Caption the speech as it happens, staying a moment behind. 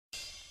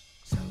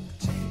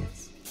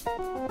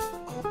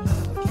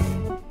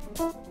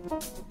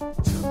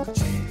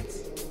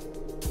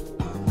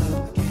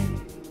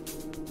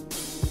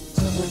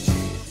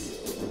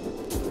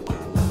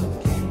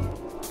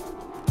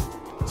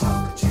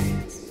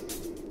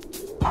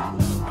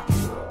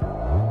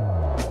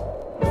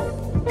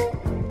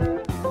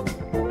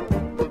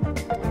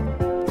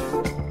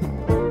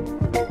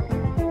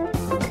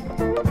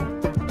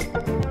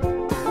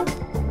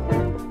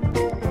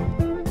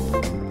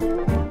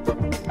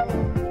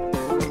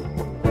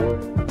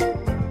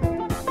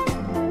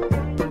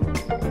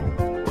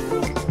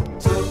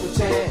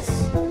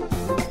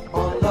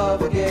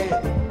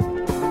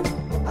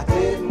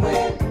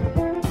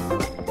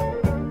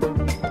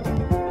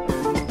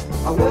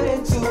I went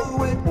into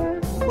it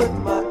with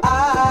my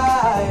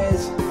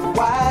eyes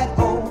wide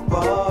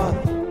open.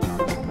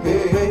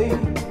 Hey, hey,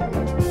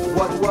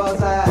 what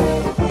was I?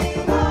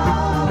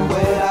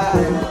 Where I?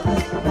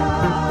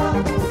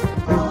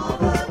 All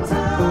the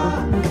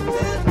time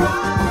is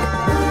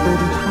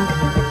right.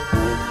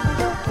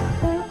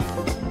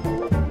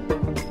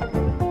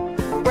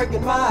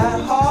 Breaking my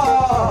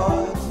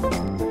heart,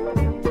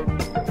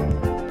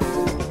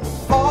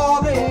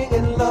 falling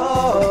in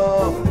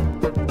love.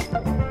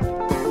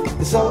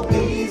 It's so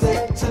easy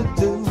to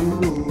do.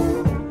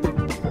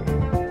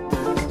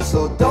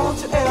 So don't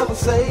you ever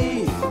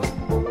say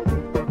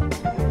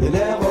you're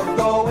never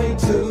going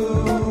to.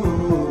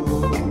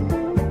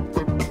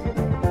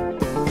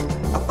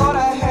 I thought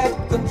I had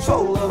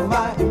control of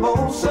my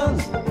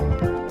emotions,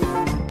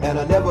 and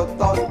I never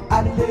thought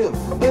I'd live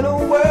in a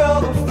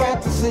world of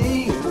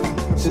fantasy.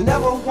 She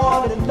never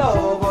wanted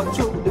love or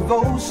true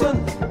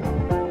devotion,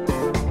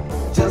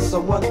 just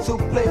someone to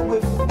play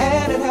with,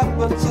 and it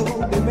happened to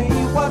be me.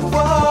 What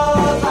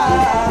was I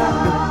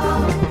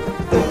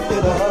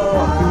thinking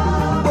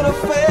of when I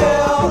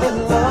fell in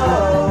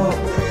love?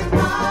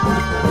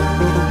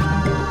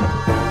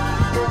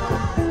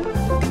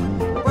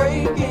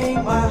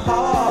 Breaking my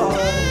heart.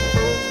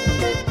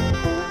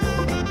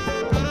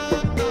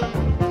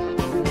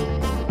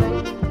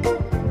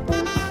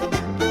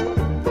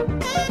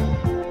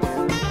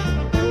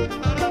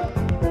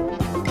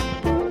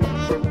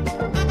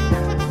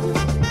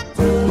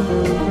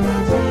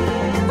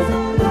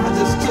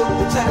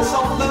 Chance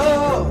on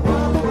love.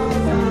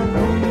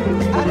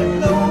 I didn't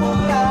know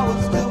what I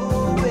was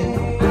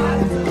doing. I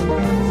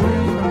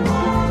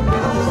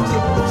just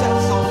took the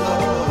chance on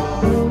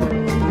love.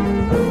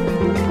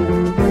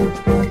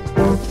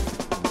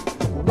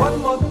 One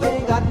more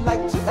thing I'd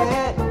like to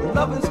add.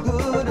 Love is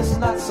good, it's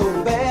not so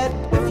bad.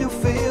 If you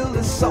feel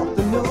it's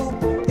something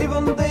new,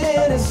 even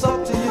then it's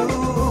up to you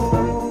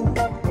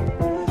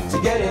to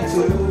get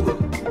into.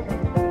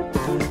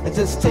 And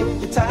just take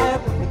your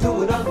time and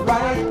do it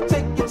upright.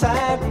 Take your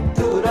time,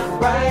 do it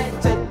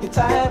upright. Take your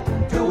time.